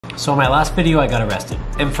So in my last video, I got arrested.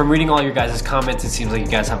 And from reading all your guys' comments, it seems like you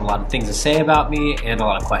guys have a lot of things to say about me and a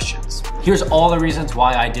lot of questions. Here's all the reasons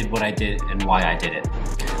why I did what I did and why I did it.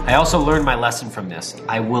 I also learned my lesson from this.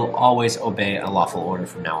 I will always obey a lawful order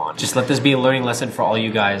from now on. Just let this be a learning lesson for all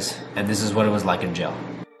you guys, and this is what it was like in jail.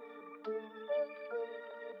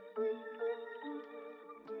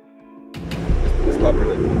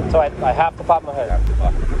 So I have to pop my head. You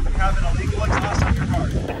have an illegal exhaust on your car.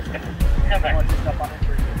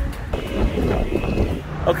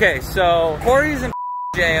 Okay, so Corey's in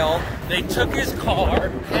jail. They took his car.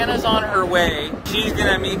 Hannah's on her way. She's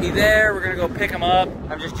gonna meet me there. We're gonna go pick him up.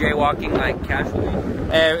 I'm just jaywalking like casually,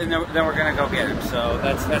 and then we're gonna go get him. So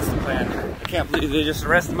that's the plan. I can't believe they just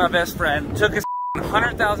arrested my best friend. Took his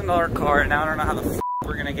 $100,000 car, and now I don't know how the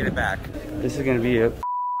we're gonna get it back. This is gonna be a.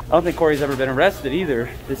 I don't think Corey's ever been arrested either.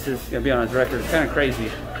 This is gonna be on his record. It's kind of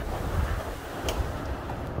crazy.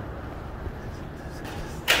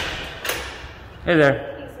 Hey there.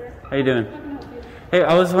 Hey, sir. How you doing? How can I help you? Hey,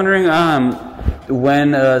 I was wondering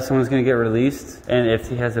when someone's gonna get released and if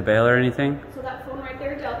he has a bail or anything. So that phone right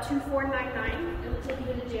there, dial 2499, and we'll take you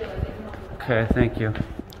to the jail and they can help you. Okay, thank you.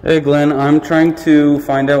 Hey Glenn, I'm trying to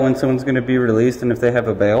find out when someone's gonna be released and if they have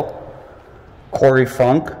a bail. Corey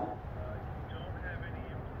Funk.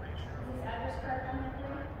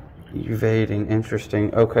 Evading,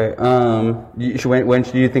 interesting. Okay, when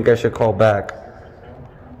do you think I should call back?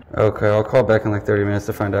 Okay, I'll call back in like 30 minutes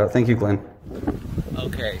to find out. Thank you, Glenn.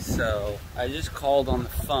 Okay, so I just called on the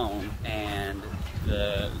phone and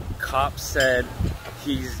the cop said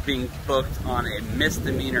he's being booked on a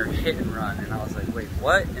misdemeanor hit and run. And I was like, wait,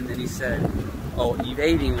 what? And then he said, oh,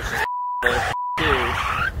 evading, which is too,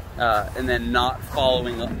 and then not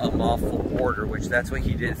following a lawful order, which that's what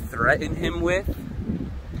he did threaten him with.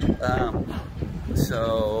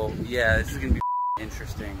 So yeah, this is gonna be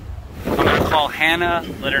interesting. I'm gonna call Hannah,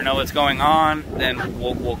 let her know what's going on, then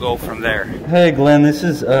we'll go from there. Hey Glenn, this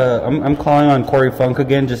is I'm calling on Corey Funk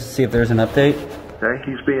again just to see if there's an update. Okay,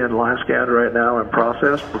 he's being line scanned right now and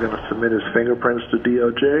processed. We're going to submit his fingerprints to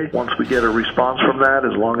DOJ. Once we get a response from that,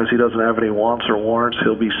 as long as he doesn't have any wants or warrants,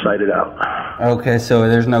 he'll be cited out. Okay, so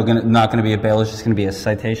there's not gonna be a bail, it's just gonna be a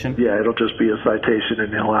citation? Yeah, it'll just be a citation,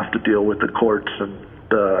 and he'll have to deal with the courts and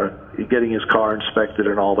getting his car inspected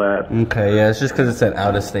and all that. Okay, yeah, it's just because it's an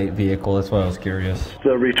out-of-state vehicle. That's why I was curious.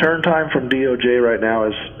 The return time from DOJ right now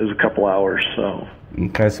is a couple hours, so.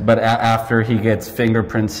 Okay, so, but after he gets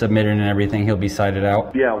fingerprints submitted and everything, he'll be cited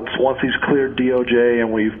out? Yeah, once he's cleared DOJ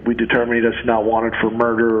and we determine he's not wanted for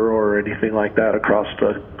murder or anything like that across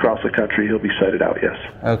the country, he'll be cited out, yes.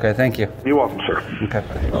 Okay, thank you. You're welcome, sir. Okay.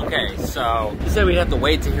 Okay, so he said we'd have to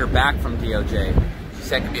wait to hear back from DOJ. She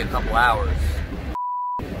said it could be a couple hours.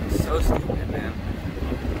 So stupid, man.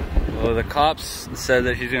 Well, the cops said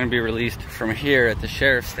that he's going to be released from here at the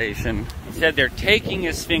sheriff's station. He said they're taking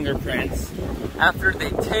his fingerprints. After they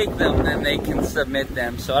take them, then they can submit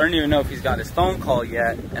them. So I don't even know if he's got his phone call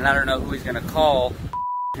yet, and I don't know who he's going to call.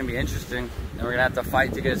 It's going to be interesting, and we're going to have to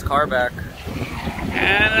fight to get his car back.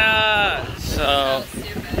 Anna! So,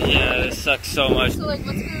 yeah, this sucks so much. So, like,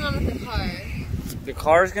 what's going on with the car? The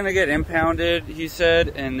car's gonna get impounded, he said,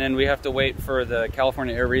 and then we have to wait for the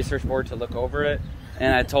California Air Research Board to look over it.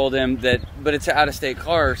 And I told him that, but it's an out-of-state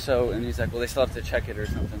car, so, and he's like, well, they still have to check it or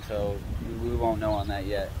something, so we won't know on that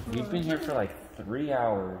yet. We've been here for like 3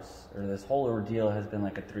 hours, or this whole ordeal has been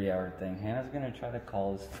like a 3-hour thing. Hannah's gonna try to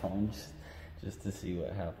call his phone just to see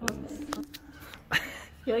what happens.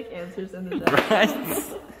 He like answers in the dark. Right?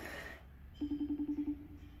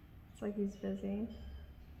 It's like he's busy.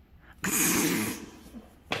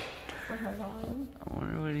 I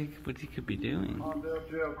wonder what he could be doing. How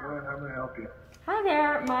may I help you? Hi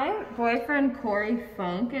there, my boyfriend Corey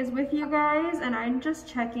Funk is with you guys, and I'm just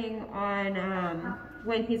checking on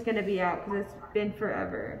when he's gonna be out, because it's been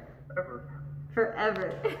forever.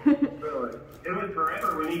 Forever. Really? It was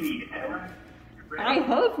forever when he be dead. I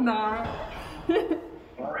hope not.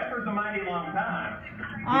 Forever's a mighty long time.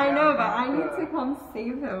 I know, but I need to come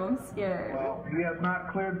save him. I'm scared. Well, he has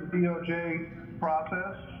not cleared the DOJ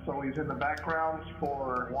process, so he's in the backgrounds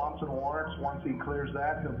for wants and warrants. Once he clears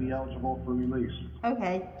that, he'll be eligible for release.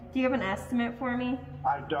 Okay, do you have an estimate for me?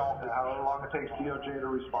 I don't, however long it takes DOJ to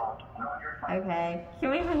respond. Okay, can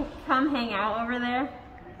we come hang out over there?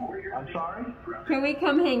 I'm sorry? Can we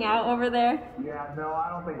come hang out over there? Yeah, no, I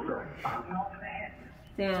don't think so.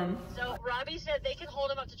 Damn. So Robbie said they can hold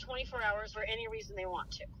him up to 24 hours for any reason they want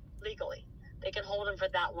to, legally. They can hold him for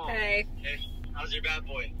that long. Hey. Hey, how's your bad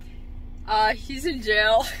boy? He's in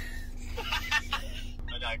jail.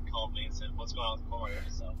 My dad called me and said, what's going on with Corey?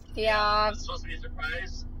 So, Yeah. it's supposed to be a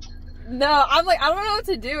surprise. No, I'm like, I don't know what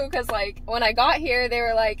to do, because like when I got here, they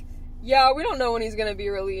were like, yeah, we don't know when he's gonna be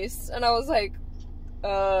released, and I was like,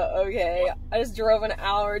 okay. I just drove an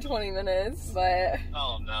hour, 20 minutes, but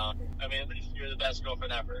Oh no. I mean, at least you're the best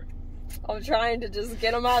girlfriend ever. I'm trying to just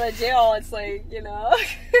get him out of jail. It's like, you know,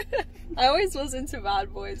 I always was into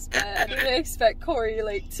bad boys, but I didn't expect Corey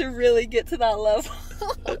like to really get to that level.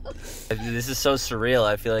 This is so surreal.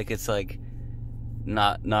 I feel like it's like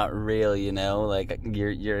not real, you know? Like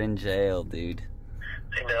you're in jail, dude.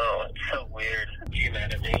 I know, it's so weird. You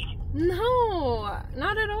mad at me? No,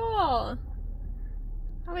 not at all.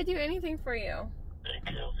 I would do anything for you.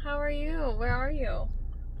 Thank you. How are you? Where are you?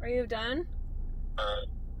 Are you done?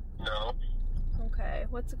 No. Okay,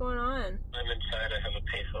 what's going on? I'm inside. I have a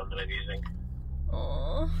payphone that I'm using.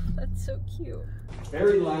 Aw, that's so cute.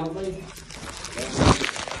 Very loudly.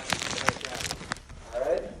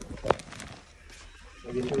 Alright.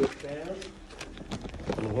 Let me do it down.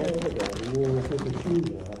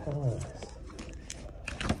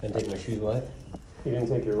 And take my shoes what? You didn't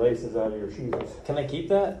take your laces out of your shoes. Can I keep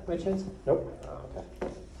that by chance? Nope. Oh, okay.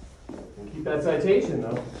 And keep that citation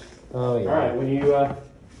though. Oh yeah. Alright, when you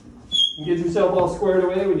get yourself all squared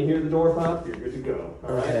away, when you hear the door pop, you're good to go.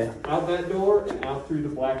 Alright? Okay. Out that door and out through the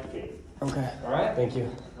black gate. Okay. Alright? Thank you.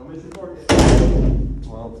 Don't miss your target.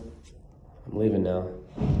 Well, I'm leaving now.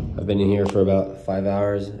 I've been in here for about 5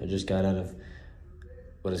 hours. I just got out of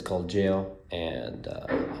what is called jail, and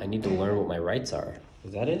I need to learn what my rights are.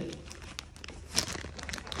 Is that it?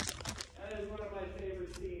 That is one of my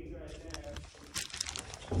favorite scenes right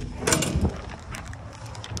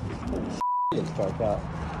there. It's dark out.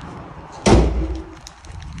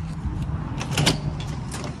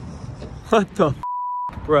 What the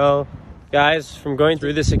bro? Guys, from going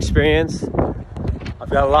through this experience, I've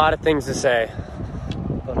got a lot of things to say.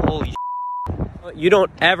 But holy you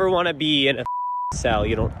don't ever want to be in a cell.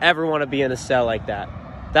 You don't ever want to be in a cell like that.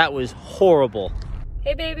 That was horrible.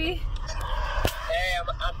 Hey, baby. Hey, I'm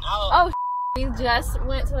out. Oh, we just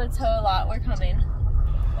went to the tow lot. We're coming.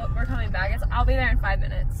 Oh, we're coming back. I'll be there in 5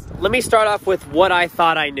 minutes. Let me start off with what I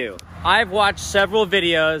thought I knew. I've watched several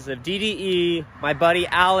videos of DDE, my buddy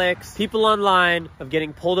Alex, people online of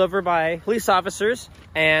getting pulled over by police officers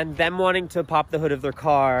and them wanting to pop the hood of their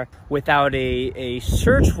car without a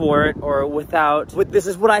search warrant or without, this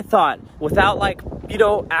is what I thought, without like, you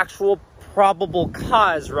know, actual probable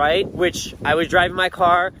cause, right? Which I was driving my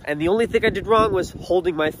car and the only thing I did wrong was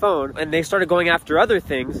holding my phone, and they started going after other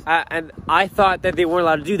things, and I thought that they weren't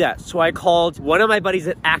allowed to do that. So I called one of my buddies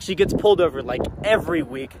that actually gets pulled over like every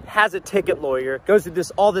week, has a ticket lawyer, goes through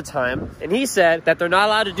this all the time, and he said that they're not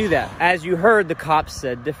allowed to do that. As you heard, the cops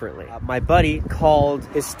said differently. My buddy called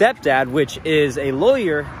his stepdad, which is a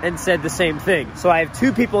lawyer, and said the same thing. So I have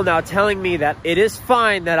two people now telling me that it is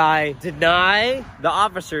fine that I deny the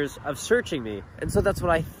officers of searching me. And so that's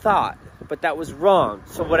what I thought, but that was wrong.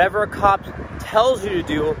 So whatever a cop tells you to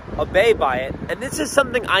do, obey by it. And this is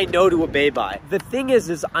something I know to obey by. The thing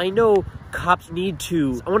is I know cops need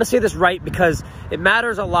to, I want to say this right because it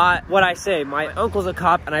matters a lot what I say. My uncle's a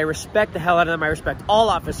cop and I respect the hell out of them. I respect all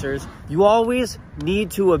officers. You always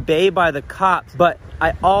need to obey by the cops, but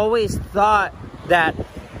I always thought that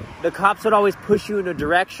the cops would always push you in a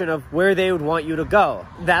direction of where they would want you to go.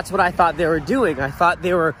 That's what I thought they were doing. I thought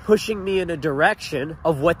they were pushing me in a direction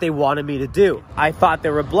of what they wanted me to do. I thought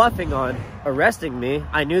they were bluffing on arresting me.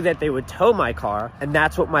 I knew that they would tow my car, and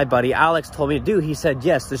that's what my buddy Alex told me to do. He said,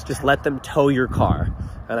 yes, just let them tow your car.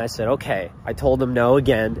 And I said, okay. I told them no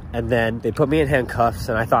again, and then they put me in handcuffs,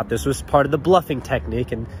 and I thought this was part of the bluffing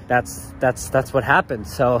technique, and that's what happened.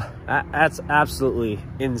 So that's absolutely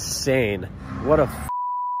insane. What a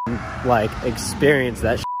like experience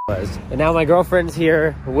that was. And now my girlfriend's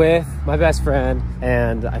here with my best friend,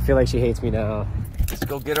 and I feel like she hates me now. Let's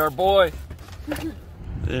go get our boy.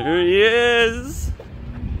 There he is.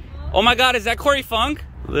 Oh my God, is that Corey Funk?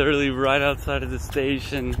 Literally right outside of the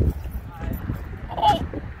station. Oh,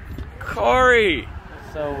 Corey.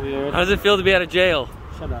 So weird. How does it feel to be out of jail?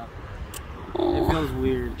 Shut up. Oh. It feels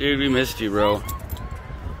weird. Dude, we missed you, bro.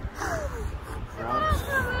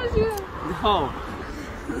 No.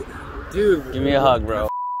 Dude, give me a hug, bro.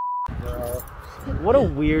 What a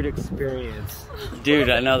weird experience. Dude,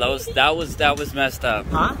 I know that was messed up.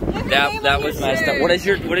 Huh? That was messed up. What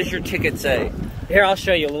does your ticket say? Here, I'll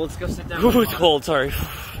show you. Let's go sit down. Ooh, it's cold, sorry.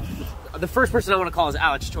 The first person I want to call is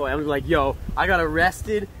Alex Troy. I'm gonna be like, yo, I got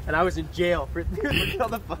arrested and I was in jail for look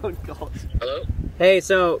on the phone calls. Hello? Hey,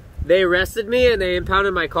 so they arrested me and they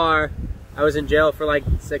impounded my car. I was in jail for like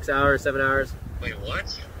 6 hours, 7 hours. Wait,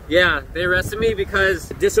 what? Yeah, they arrested me because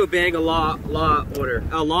disobeying a lawful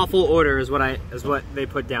order is what they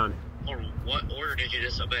put down. Or what order did you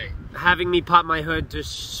disobey? Having me pop my hood to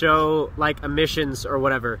show like emissions or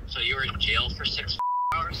whatever. So you were in jail for 6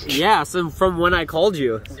 hours? Yeah, so from when I called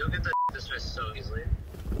you. You'll get the dismissed so easily.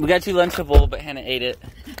 We got you Lunchable, but Hannah ate it.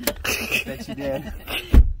 Bet you did.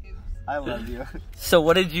 I love you. So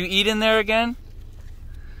what did you eat in there again?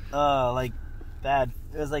 Like bad.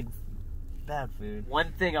 It was like bad food.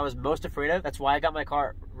 One thing I was most afraid of, that's why I got my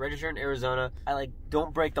car registered in Arizona. I like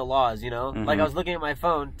don't break the laws, you know? Like I was looking at my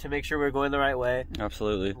phone to make sure we were going the right way.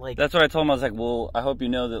 Absolutely. Like, that's what I told him. I was like, well, I hope you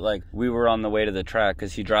know that like we were on the way to the track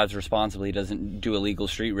because he drives responsibly. He doesn't do illegal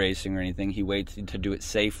street racing or anything. He waits to do it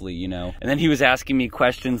safely, you know? And then he was asking me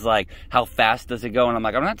questions like, how fast does it go? And I'm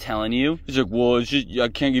like, I'm not telling you. He's like, well, it's just, I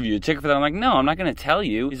can't give you a ticket for that. I'm like, no, I'm not going to tell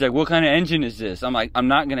you. He's like, what kind of engine is this? I'm like, I'm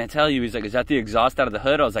not going to tell you. He's like, is that the exhaust out of the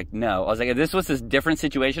hood? I was like, no. I was like, if this was a different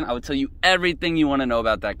situation, I would tell you everything you want to know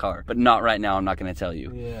about that car. But not right now. I'm not going to tell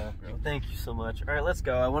you. Yeah. Thank you so much. All right, let's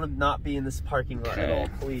go. I want to not be in this parking lot at all,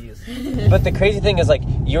 please. but the crazy thing is like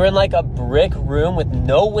you're in like a brick room with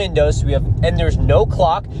no windows, so and there's no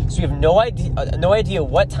clock, so you have no idea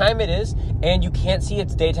what time it is, and you can't see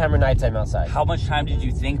it's daytime or nighttime outside. How much time did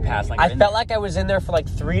you think passed? Like I felt like I was in there for like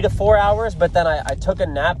 3 to 4 hours, but then I took a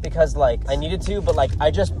nap because like I needed to, but like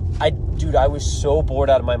dude, I was so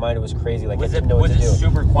bored out of my mind. It was crazy. Like I didn't know what to do. Was it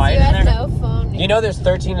super quiet You in had there? no phone. You know, there's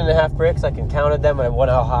 13 and a half bricks. I can counted them and I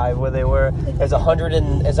went how high where they were. It's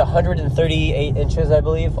 138 inches, I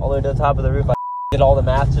believe, all the way to the top of the roof. I did all the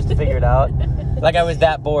math just to figure it out. Like I was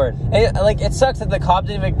that bored. And like it sucks that the cop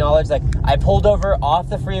didn't even acknowledge. Like I pulled over off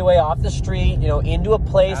the freeway, off the street, you know, into a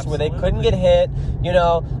place where they couldn't get hit. You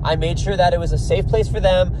know, I made sure that it was a safe place for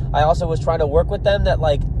them. I also was trying to work with them that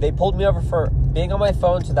like they pulled me over for being on my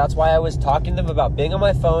phone, so that's why I was talking to them about being on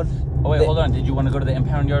my phone. Oh wait, hold on. Did you want to go to the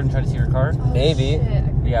impound yard and try to see your car? Maybe.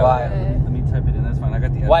 Yeah. Why? Let me type it in. That's fine. I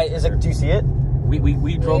got the. Why is it? Do you see it?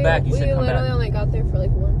 We drove back. You said come We literally back. only got there for like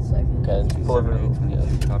 1 second. Okay, pull over.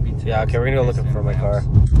 Yeah, okay, we're gonna go looking for my car.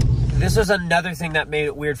 This is another thing that made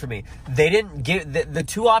it weird for me. They didn't give the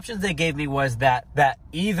two options they gave me was that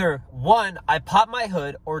either 1, I pop my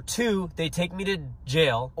hood, or 2, they take me to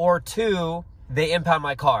jail, or 2, they impound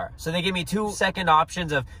my car. So they gave me 2 second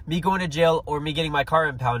options of me going to jail or me getting my car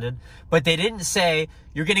impounded, but they didn't say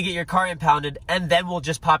you're gonna get your car impounded and then we'll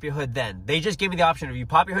just pop your hood then. They just gave me the option of you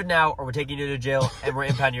pop your hood now or we're taking you to jail and we're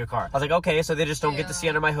impounding your car. I was like, okay, so they just don't get to see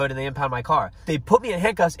under my hood and they impound my car. They put me in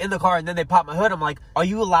handcuffs in the car and then they pop my hood. I'm like, are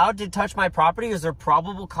you allowed to touch my property? Is there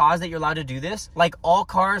probable cause that you're allowed to do this? Like all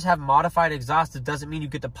cars have modified exhaust. It doesn't mean you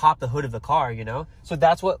get to pop the hood of the car, you know? So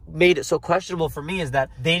that's what made it so questionable for me is that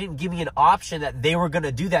they didn't give me an option that they were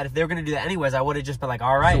gonna do that. If they were gonna do that anyways, I would have just been like,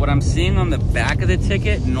 all right. So what I'm seeing on the back of the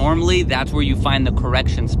ticket, normally that's where you find the correction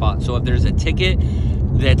spot. So if there's a ticket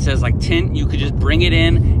that says like tint, you could just bring it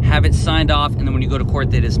in, have it signed off, and then when you go to court,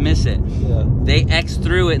 they dismiss it. Yeah. They X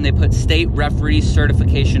through it and they put state referee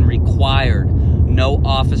certification required, no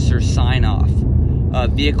officer sign off.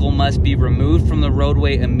 Vehicle must be removed from the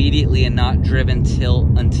roadway immediately and not driven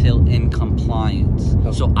until in compliance.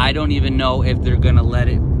 Okay. So I don't even know if they're gonna let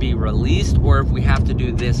it be released or if we have to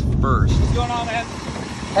do this first. What's going on, man?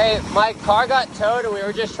 Hey, my car got towed and we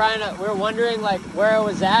were just we were wondering like where it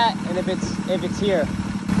was at and if it's here.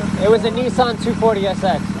 It was a Nissan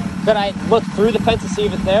 240SX. Could I look through the fence to see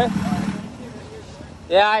if it's there?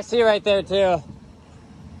 Yeah, I see right there too.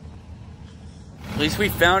 At least we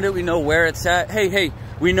found it. We know where it's at. Hey,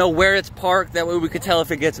 we know where it's parked. That way we could tell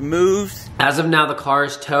if it gets moved. As of now, the car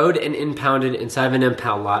is towed and impounded inside of an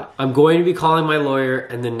impound lot. I'm going to be calling my lawyer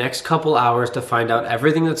in the next couple hours to find out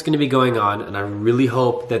everything that's going to be going on, and I really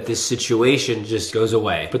hope that this situation just goes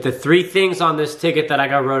away. But the 3 things on this ticket that I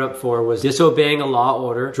got wrote up for was disobeying a law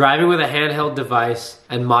order, driving with a handheld device,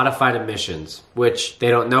 and modified emissions, which they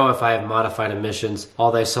don't know if I have modified emissions.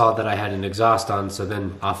 All they saw that I had an exhaust on, so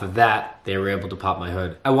then off of that, they were able to pop my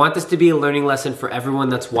hood. I want this to be a learning lesson for everyone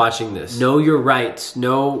that's watching this. Know your rights.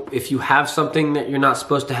 Know if you have something that you're not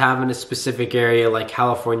supposed to have in a specific area like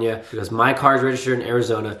California, because my car is registered in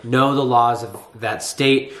Arizona, know the laws of that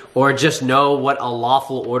state, or just know what a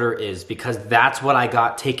lawful order is, because that's what I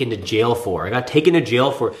got taken to jail for. I got taken to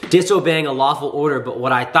jail for disobeying a lawful order, but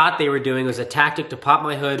what I thought they were doing was a tactic to pop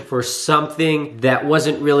my hood for something that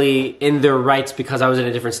wasn't really in their rights because I was in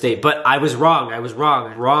a different state. But I was wrong. I was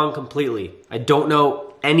wrong. Wrong completely. I don't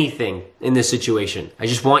know anything in this situation. I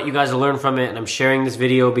just want you guys to learn from it, and I'm sharing this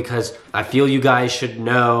video because I feel you guys should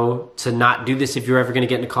know to not do this if you're ever gonna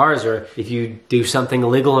get into cars, or if you do something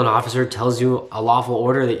illegal and an officer tells you a lawful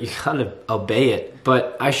order that you gotta obey it.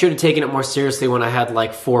 But I should have taken it more seriously when I had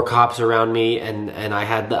like 4 cops around me, and I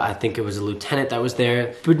had, I think it was a lieutenant that was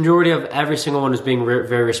there. The majority of every single one was being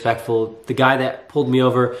very respectful. The guy that pulled me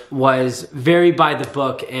over was very by the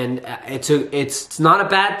book, and it's not a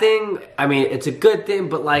bad thing. I mean, it's a good thing,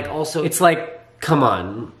 but like also, it's like, come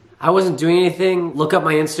on. I wasn't doing anything. Look up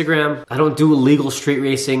my Instagram. I don't do illegal street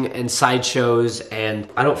racing and sideshows, and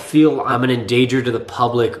I don't feel I'm an endanger to the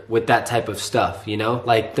public with that type of stuff, you know?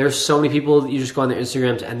 Like, there's so many people that you just go on their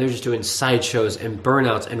Instagrams and they're just doing sideshows and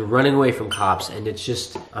burnouts and running away from cops, and it's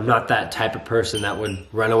just, I'm not that type of person that would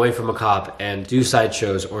run away from a cop and do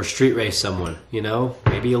sideshows or street race someone, you know?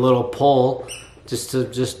 Maybe a little pole, just a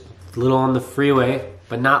little on the freeway,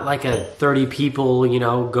 but not like a 30 people, you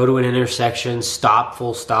know, go to an intersection, stop,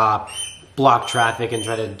 full stop, block traffic and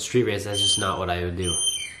try to street race. That's just not what I would do.